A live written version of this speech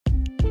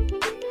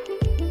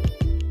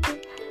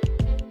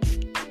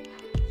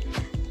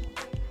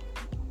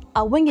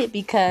I wing it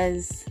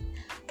because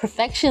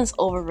perfection's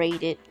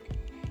overrated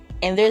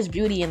and there's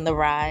beauty in the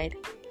ride.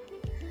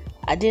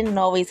 I didn't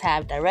always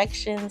have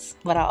directions,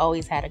 but I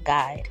always had a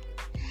guide.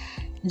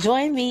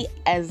 Join me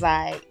as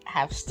I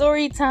have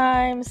story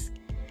times,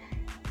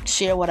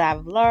 share what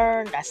I've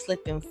learned, I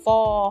slip and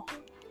fall,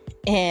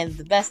 and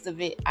the best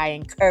of it, I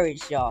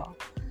encourage y'all.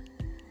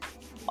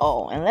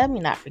 Oh, and let me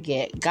not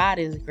forget, God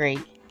is great.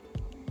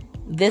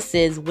 This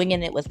is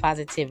Winging It with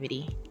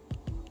Positivity.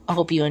 I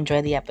hope you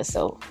enjoy the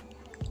episode.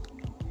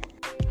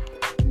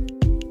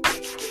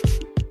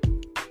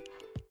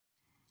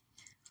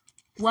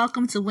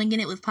 Welcome to Winging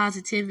It with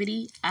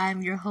Positivity.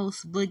 I'm your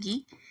host,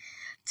 Boogie.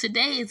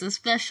 Today is a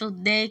special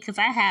day because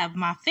I have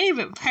my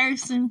favorite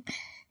person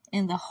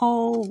in the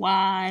whole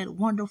wide,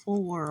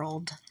 wonderful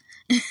world.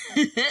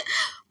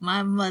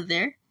 My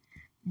mother,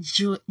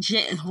 Jewel,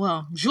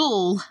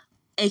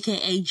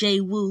 aka J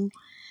Woo,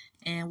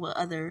 and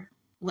whatever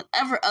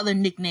other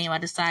nickname I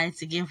decided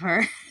to give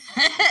her.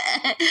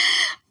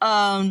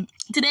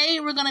 Today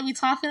we're going to be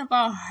talking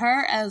about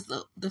her as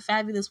the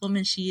fabulous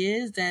woman she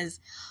is, as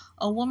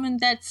a woman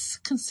that's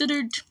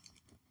considered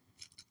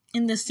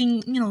in the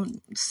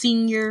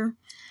senior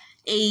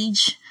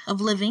age of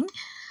living.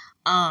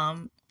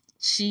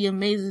 She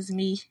amazes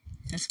me,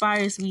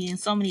 inspires me in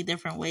so many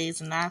different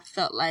ways, and I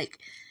felt like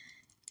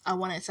I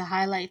wanted to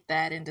highlight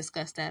that and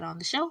discuss that on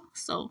the show.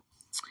 So,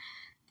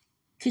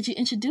 could you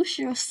introduce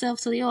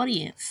yourself to the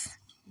audience?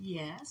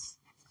 Yes,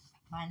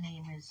 my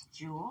name is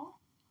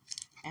Jewel,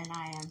 and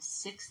I am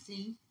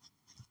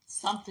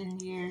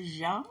 60-something years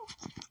young,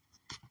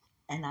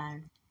 and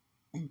I'm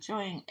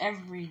enjoying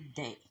every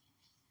day.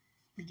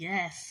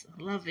 Yes,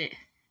 love it.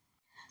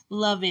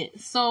 Love it.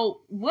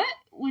 So, what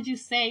would you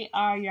say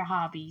are your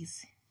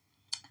hobbies?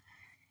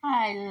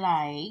 I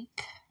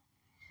like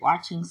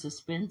watching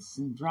suspense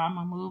and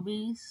drama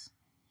movies,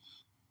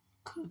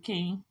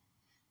 cooking,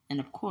 and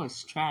of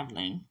course,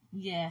 traveling.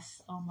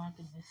 Yes. Oh my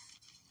goodness.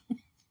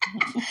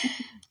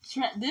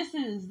 This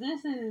is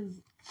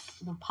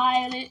the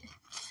pilot,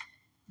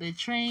 the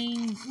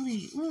train,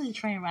 really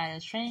train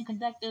riders, train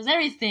conductors,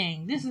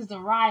 everything. This is the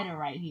rider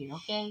right here,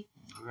 okay?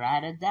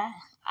 Ride or die.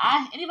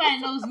 Anybody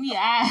knows me,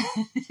 I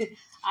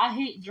I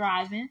hate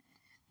driving.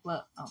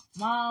 But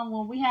Mom,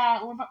 when we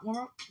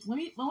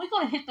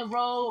gonna hit the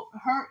road,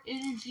 her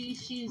energy,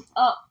 she's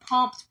up,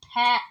 pumped,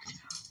 packed,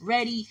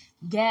 ready,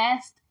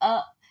 gassed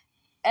up,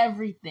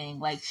 everything.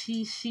 Like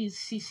she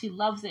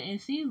loves it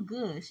and she's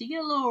good. She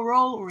get a little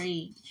road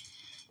rage.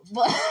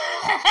 But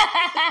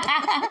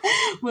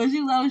but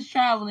she loves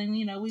traveling.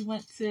 You know, we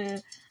went to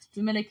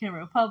Dominican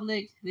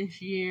Republic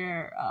this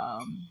year.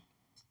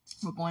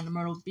 We're going to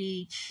Myrtle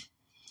Beach,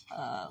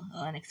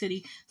 Atlantic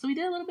City. So we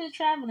did a little bit of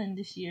traveling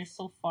this year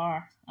so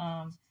far.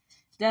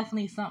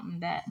 Definitely something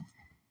that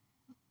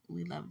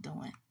we love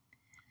doing.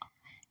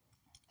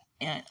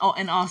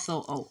 And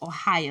also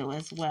Ohio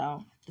as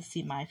well to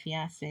see my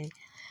fiance.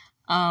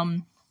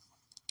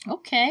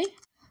 Okay.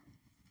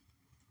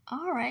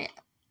 All right.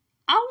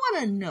 I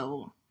want to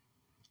know.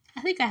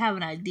 I think I have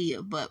an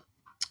idea, but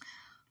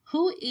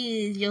who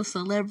is your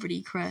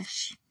celebrity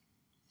crush?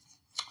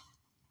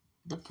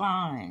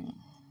 Define.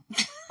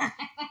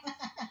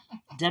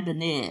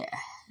 Debonair.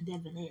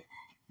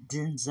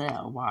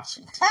 Denzel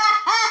Washington.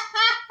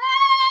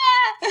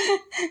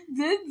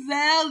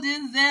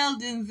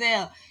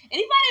 Denzel.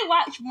 Anybody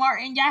watch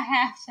Martin? Y'all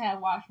have to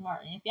have watched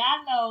Martin. If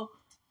y'all know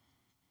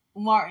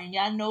Martin,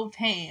 y'all know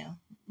Pam.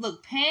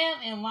 Look, Pam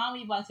and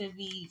Mommy about to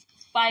be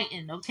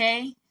fighting,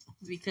 okay?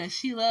 Because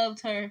she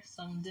loved her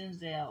some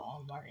Denzel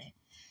on Martin.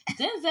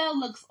 Denzel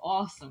looks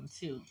awesome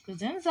too,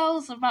 because Denzel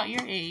is about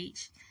your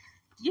age.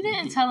 You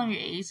didn't tell him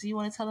your age. Do you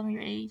want to tell him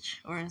your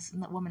age, or is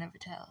a woman ever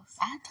tells?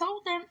 I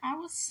told them I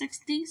was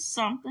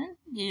 60-something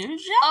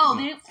years young. Oh,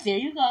 there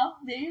you go.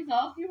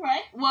 You're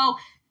right. Well,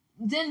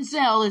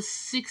 Denzel is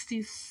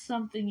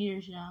 60-something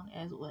years young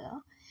as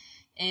well,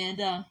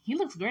 and he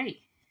looks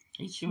great.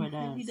 He sure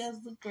does. He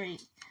does look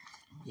great.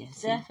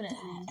 Yes, definitely.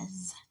 He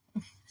does.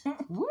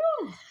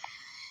 Woo!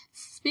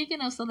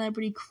 Speaking of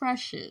celebrity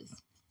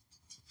crushes,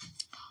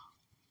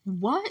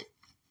 what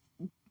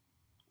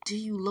do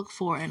you look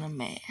for in a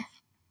man?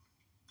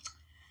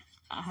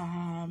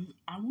 I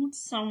want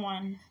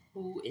someone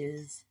who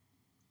is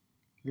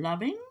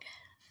loving,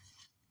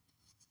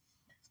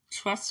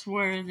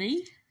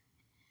 trustworthy,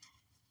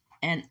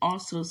 and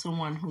also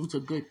someone who's a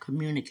good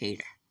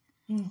communicator.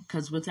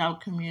 Because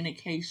without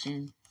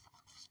communication,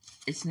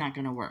 it's not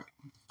going to work.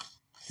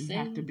 You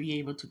have to be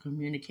able to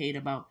communicate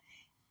about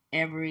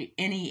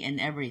any and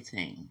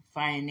everything.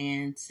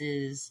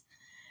 Finances,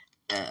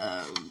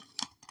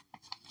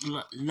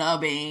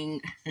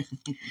 loving,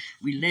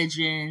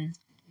 religion,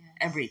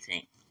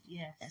 everything.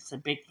 Yeah, that's a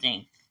big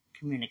thing.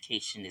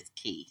 Communication is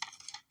key.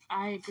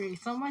 I agree.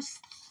 So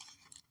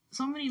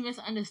many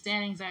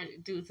misunderstandings are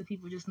due to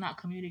people just not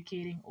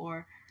communicating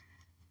or,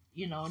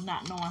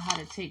 not knowing how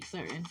to take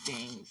certain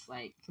things.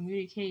 Like,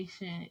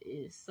 communication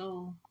is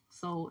so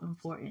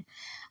important.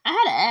 I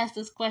had to ask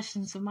this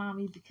question to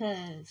Mommy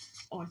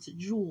or to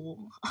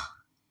Jewel,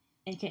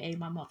 aka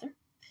my mother,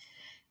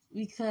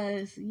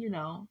 because,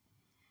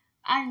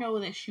 I know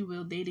that she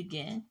will date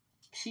again.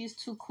 She's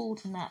too cool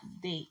to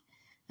not date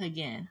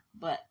again.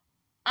 But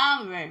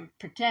I'm very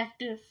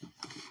protective,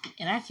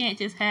 and I can't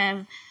just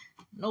have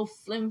no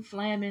flim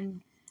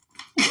flamming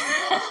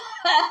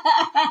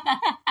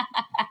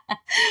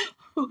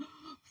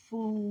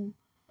fool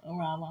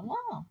around my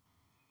mom.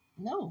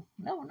 No.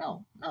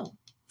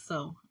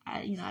 So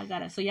I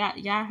gotta. So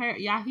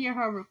y'all hear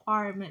her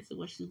requirements and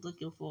what she's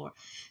looking for,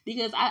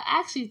 because I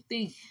actually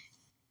think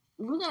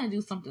we're gonna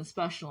do something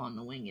special on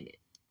the Winging It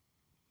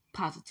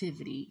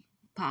Positivity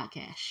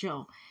podcast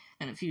show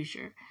in the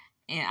future,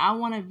 and I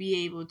want to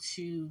be able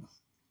to,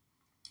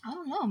 I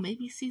don't know,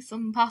 maybe see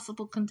some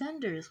possible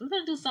contenders. We're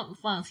gonna do something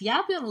fun, so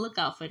y'all be on the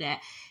lookout for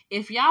that.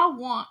 If y'all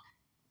want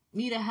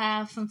me to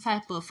have some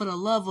type of For the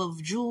Love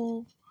of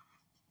Jewel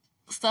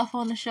stuff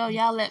on the show,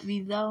 y'all let me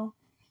know.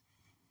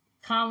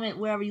 Comment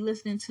wherever you're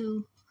listening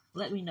to.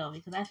 Let me know,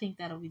 because I think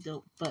that'll be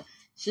dope. But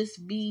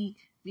just be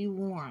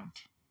warned.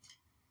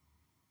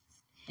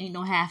 Ain't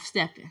no half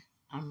stepping.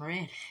 I'm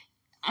ready.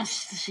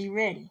 She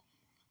ready.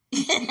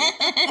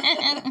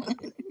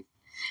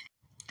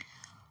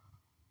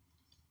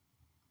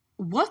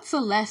 What's a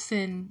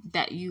lesson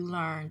that you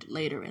learned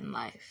later in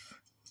life?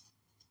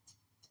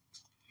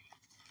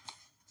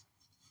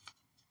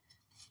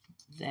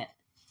 That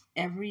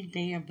every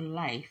day of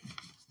life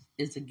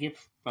is a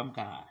gift from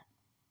God.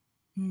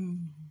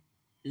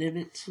 Live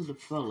it to the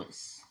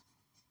fullest.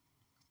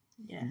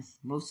 Yes.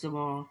 Most of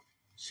all,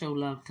 show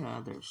love to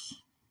others.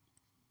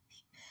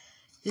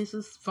 This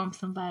is from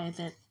somebody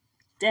that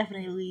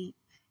definitely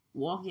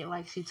walk it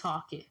like she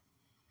talk it.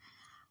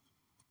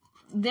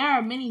 There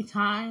are many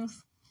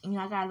times,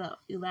 I gotta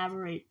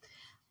elaborate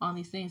on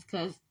these things,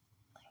 because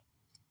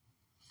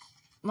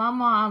my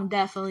mom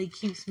definitely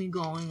keeps me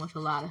going with a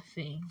lot of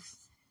things.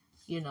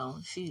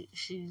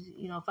 She's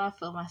if I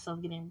feel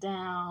myself getting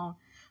down,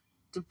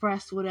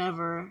 depressed,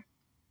 whatever,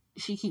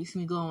 she keeps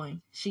me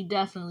going. She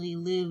definitely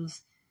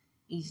lives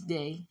each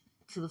day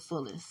to the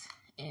fullest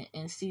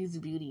and sees the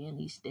beauty in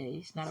each day.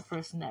 She's not a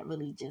person that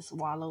really just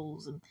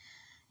wallows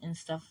and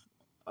stuff,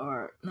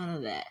 or none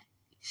of that.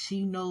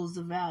 She knows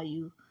the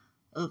value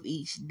of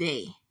each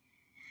day.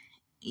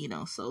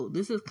 So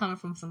this is coming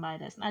from somebody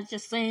that's not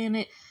just saying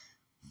it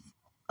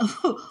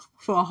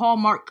for a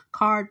Hallmark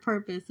card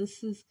purpose.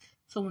 This is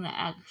someone that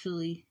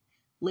actually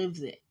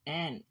lives it,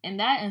 and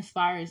that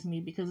inspires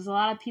me, because there's a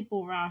lot of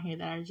people around here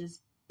that are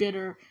just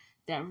bitter,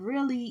 that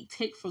really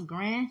take for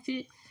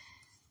granted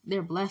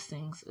their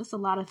blessings. There's a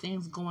lot of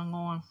things going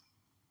on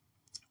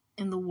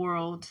in the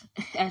world,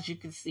 as you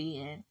can see,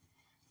 and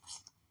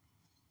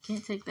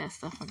can't take that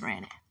stuff for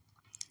granted.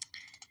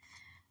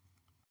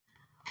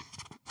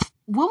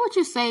 What would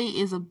you say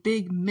is a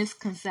big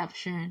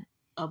misconception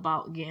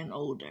about getting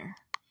older?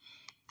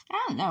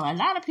 I don't know. A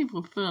lot of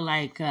people feel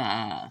like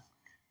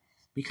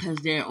because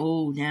they're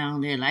old now,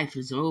 their life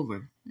is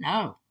over.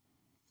 No.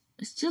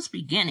 It's just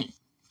beginning.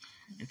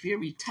 If you're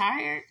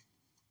retired,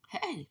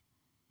 hey,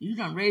 you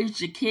done raised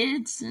your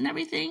kids and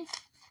everything.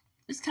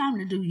 It's time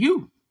to do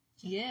you.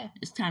 Yeah.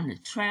 It's time to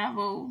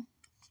travel.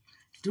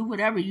 Do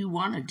whatever you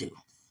want to do.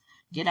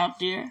 Get out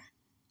there.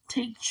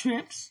 Take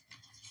trips.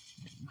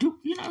 Do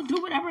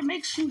whatever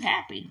makes you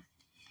happy.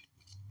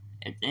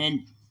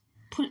 And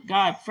put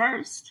God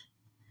first.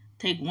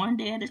 Take one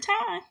day at a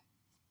time.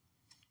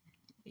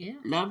 Yeah.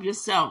 Love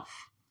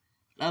yourself.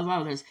 Love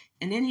others.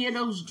 And any of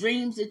those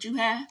dreams that you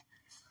have,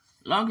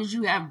 as long as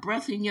you have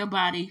breath in your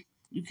body,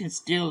 you can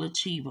still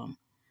achieve them.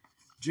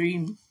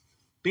 Dream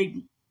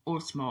big or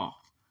small.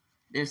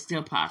 They're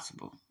still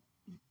possible.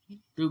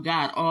 Through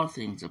God, all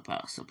things are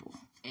possible.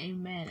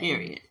 Amen.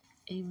 Period.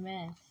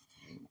 Amen.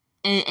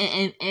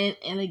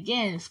 And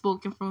again,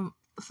 spoken from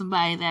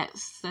somebody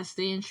that's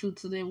staying true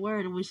to their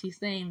word of what she's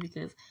saying,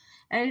 because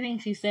everything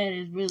she said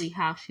is really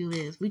how she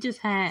lives. We just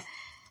had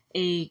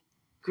a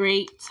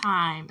great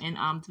time in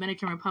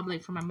Dominican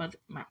Republic for my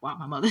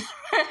mother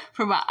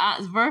for my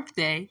aunt's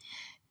birthday,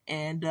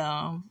 and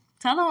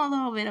tell them a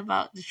little bit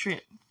about the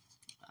trip.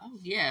 Oh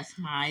yes,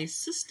 my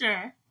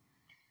sister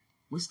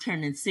was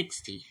turning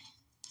 60.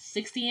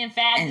 60 and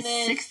fabulous.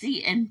 And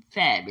 60 and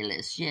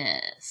fabulous,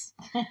 yes.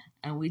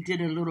 And we did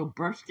a little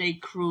birthday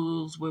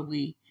cruise where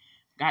we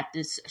got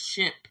this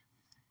ship,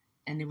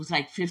 and it was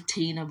like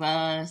 15 of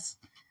us,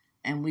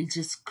 and we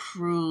just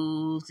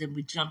cruised, and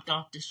we jumped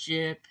off the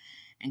ship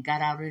and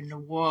got out in the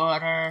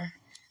water.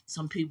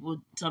 Some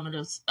of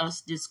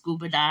us did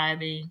scuba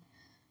diving.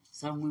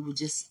 Some we were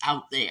just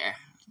out there.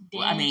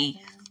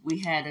 We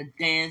had a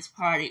dance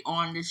party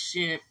on the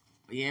ship.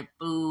 We had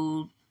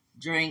food,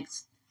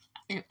 drinks.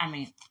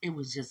 It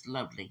was just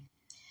lovely.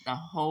 The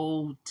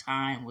whole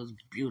time was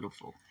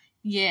beautiful.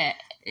 Yeah.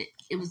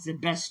 It was the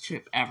best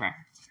trip ever.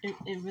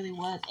 It really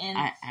was. And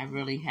I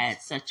really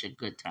had such a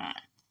good time.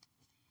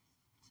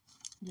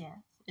 Yeah,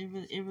 it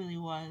really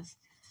was.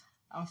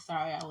 I'm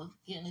sorry, I was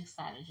getting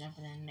excited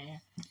jumping in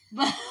there.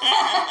 But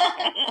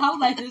I was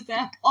like this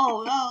that,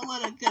 oh no,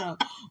 what a good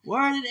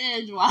word and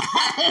edgewise.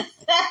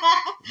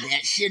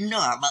 That's your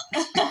normal.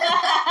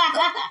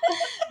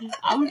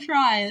 I'm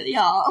trying,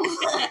 y'all.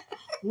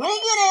 Winging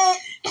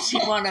it. She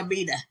want to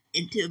be the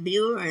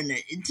interviewer and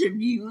the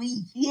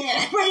interviewee.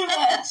 Yeah, pretty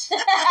much.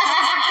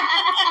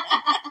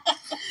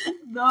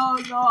 No,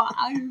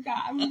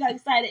 I was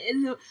excited.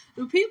 And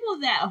the people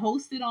that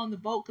hosted on the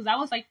boat, because that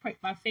was like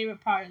my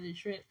favorite part of the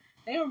trip,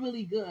 they were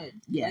really good.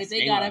 Yes, like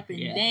they got were. up and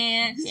Yeah.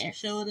 danced, Yes.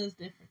 showed us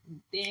different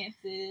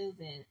dances,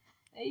 and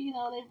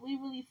we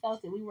really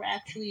felt it. We were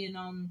actually in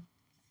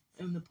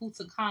the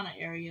Punta Cana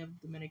area of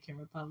Dominican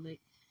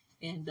Republic,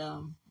 and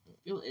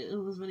it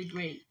was really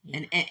great.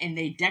 And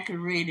they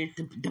decorated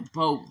the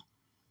boat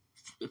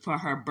for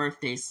her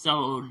birthday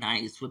so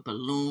nice with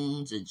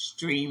balloons and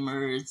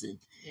streamers, and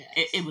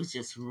Yes. it was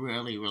just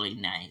really, really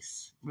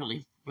nice.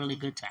 Really, really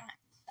good time.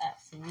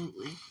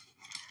 Absolutely.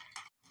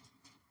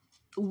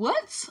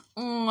 What's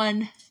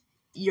on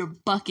your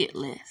bucket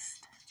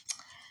list?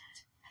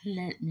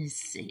 Let me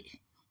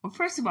see. Well,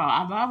 first of all,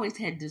 I've always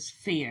had this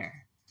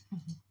fear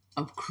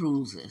of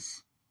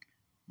cruises,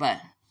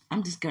 but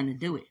I'm just gonna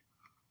do it.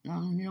 You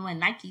know when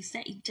Nike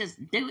say just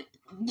do it?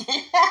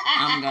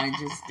 I'm gonna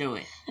just do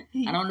it.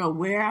 I don't know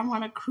where I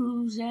want to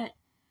cruise yet,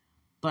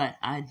 but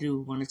I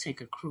do want to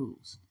take a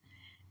cruise.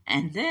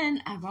 And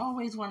then I've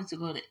always wanted to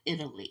go to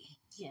Italy.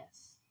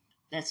 Yes.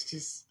 That's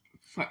just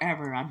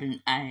forever. I've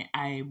been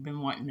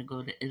wanting to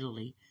go to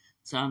Italy,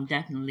 so I'm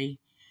definitely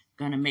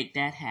gonna make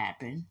that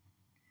happen.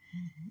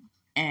 Mm-hmm.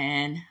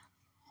 And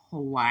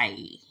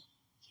Hawaii.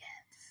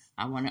 Yes,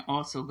 I want to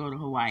also go to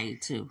Hawaii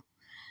too.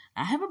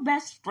 I have a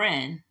best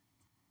friend,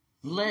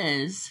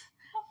 Liz,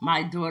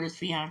 my daughter's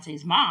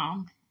fiance's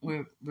mom.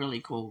 We're really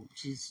cool.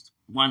 She's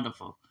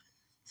wonderful.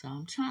 So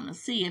I'm trying to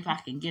see if I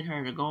can get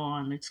her to go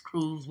on this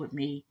cruise with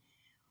me,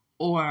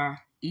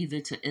 or either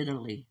to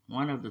Italy,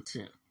 one of the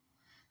two.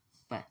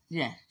 But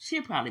yeah,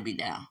 she'll probably be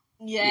down.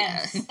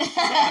 Yes.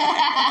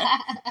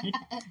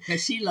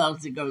 Because she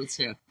loves to go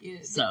too.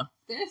 Yeah, So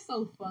they're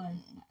so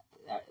fun.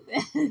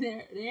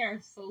 They are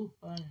so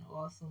fun and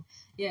awesome.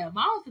 Yeah,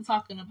 Mom was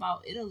talking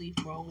about Italy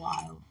for a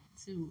while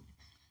too.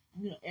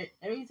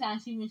 Every time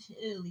she mentioned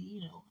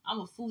Italy, I'm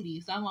a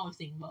foodie, so I'm always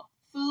thinking about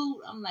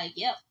food. I'm like,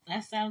 yep,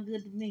 that sounds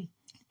good to me.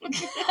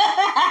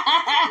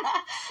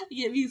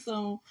 Get me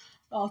some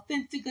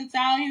authentic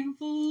Italian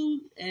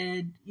food,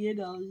 and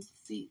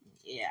see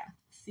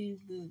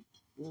the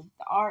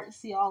art,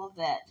 see all of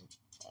that.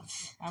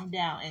 I'm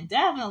down, and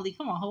definitely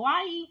come on,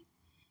 Hawaii.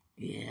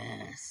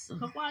 Yes,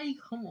 Hawaii,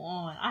 come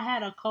on. I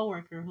had a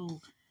coworker who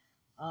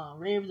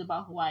raved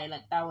about Hawaii,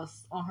 like that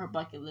was on her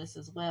bucket list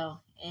as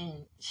well,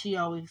 and she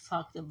always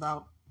talked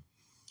about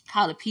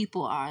how the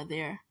people are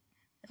there,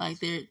 like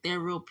they're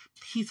real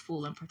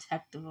peaceful and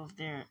protective of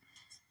their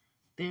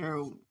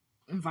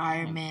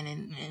environment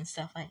and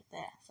stuff like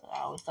that. So I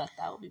always thought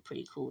that would be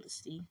pretty cool to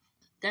see.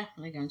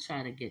 Definitely gonna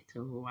try to get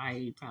to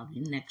Hawaii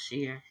probably next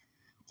year,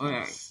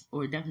 or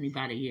definitely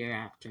by the year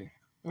after.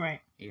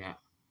 Right. Yeah,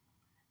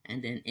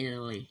 and then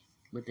Italy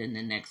within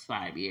the next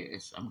 5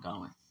 years. I'm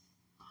going.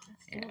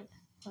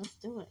 Let's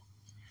do it.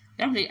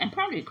 Definitely, and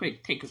probably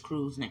take a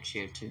cruise next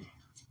year too.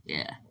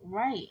 Yeah.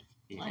 Right.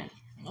 Yeah. Like,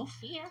 no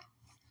fear.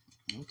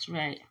 That's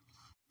right.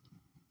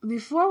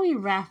 Before we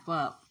wrap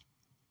up,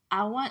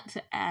 I want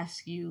to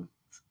ask you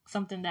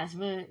something that's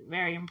very,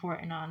 very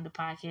important on the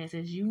podcast,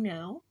 as you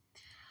know.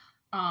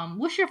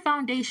 What's your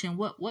foundation?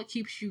 What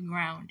keeps you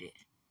grounded?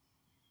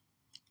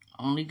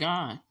 Only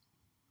God.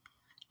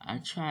 I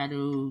try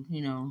to,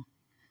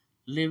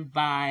 live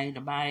by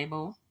the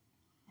Bible,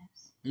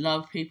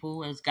 love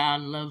people as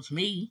God loves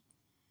me,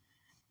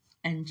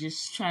 and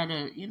just try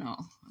to,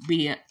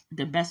 be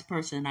the best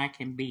person I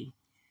can be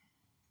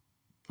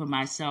for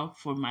myself,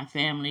 for my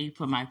family,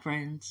 for my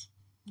friends.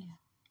 Yeah.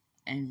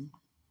 And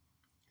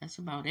that's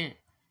about it.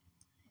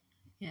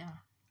 Yeah.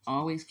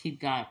 Always keep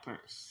God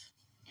first,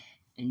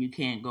 and you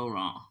can't go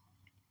wrong.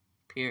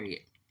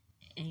 Period.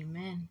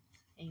 Amen.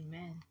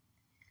 Amen.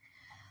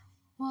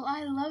 Well,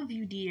 I love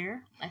you,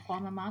 dear. I call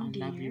my mom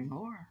dear. I love you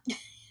more.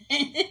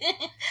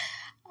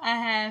 I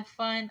had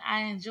fun.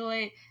 I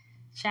enjoyed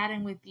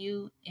chatting with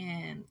you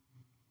and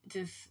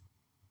just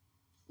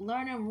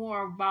learning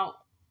more about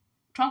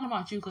talking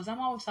about you, because I'm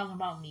always talking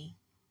about me.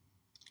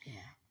 Yeah.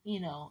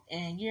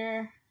 And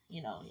you're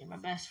my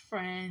best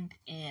friend,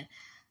 and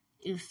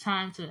it's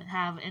time to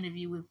have an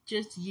interview with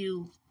just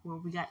you where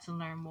we got to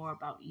learn more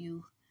about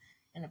you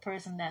and the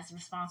person that's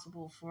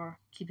responsible for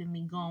keeping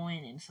me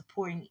going and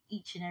supporting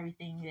each and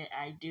everything that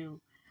I do.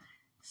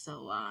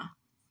 So,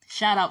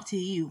 shout out to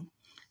you.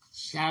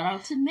 Shout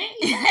out to me.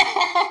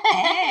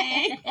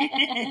 Hey.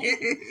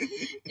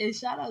 And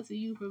shout out to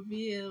you for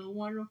being a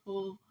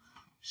wonderful,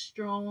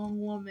 strong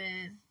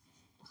woman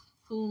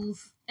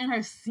who's in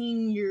her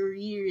senior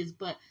years.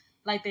 But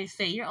like they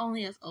say, you're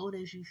only as old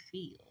as you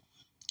feel.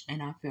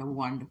 And I feel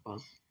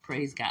wonderful.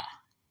 Praise God.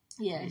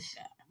 Yes. Praise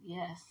God.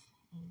 Yes.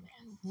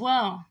 Amen.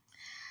 Well,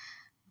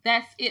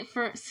 that's it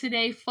for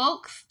today,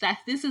 folks.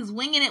 This is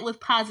Winging It with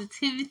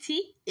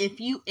Positivity. If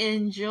you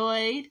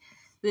enjoyed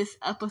this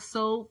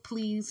episode,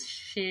 please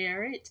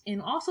share it.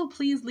 And also,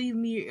 please leave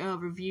me a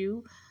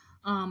review,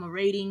 a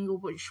rating,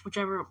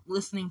 whichever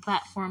listening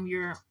platform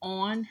you're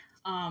on.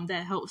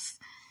 That helps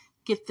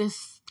get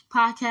this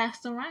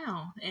podcast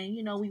around. And,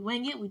 you know, we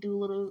wing it. We do a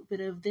little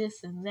bit of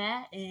this and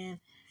that. And,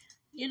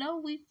 you know,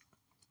 we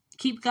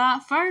keep God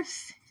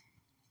first.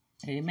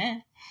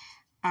 Amen.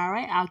 All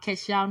right. I'll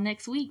catch y'all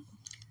next week.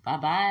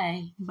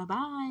 Bye-bye.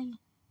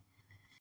 Bye-bye.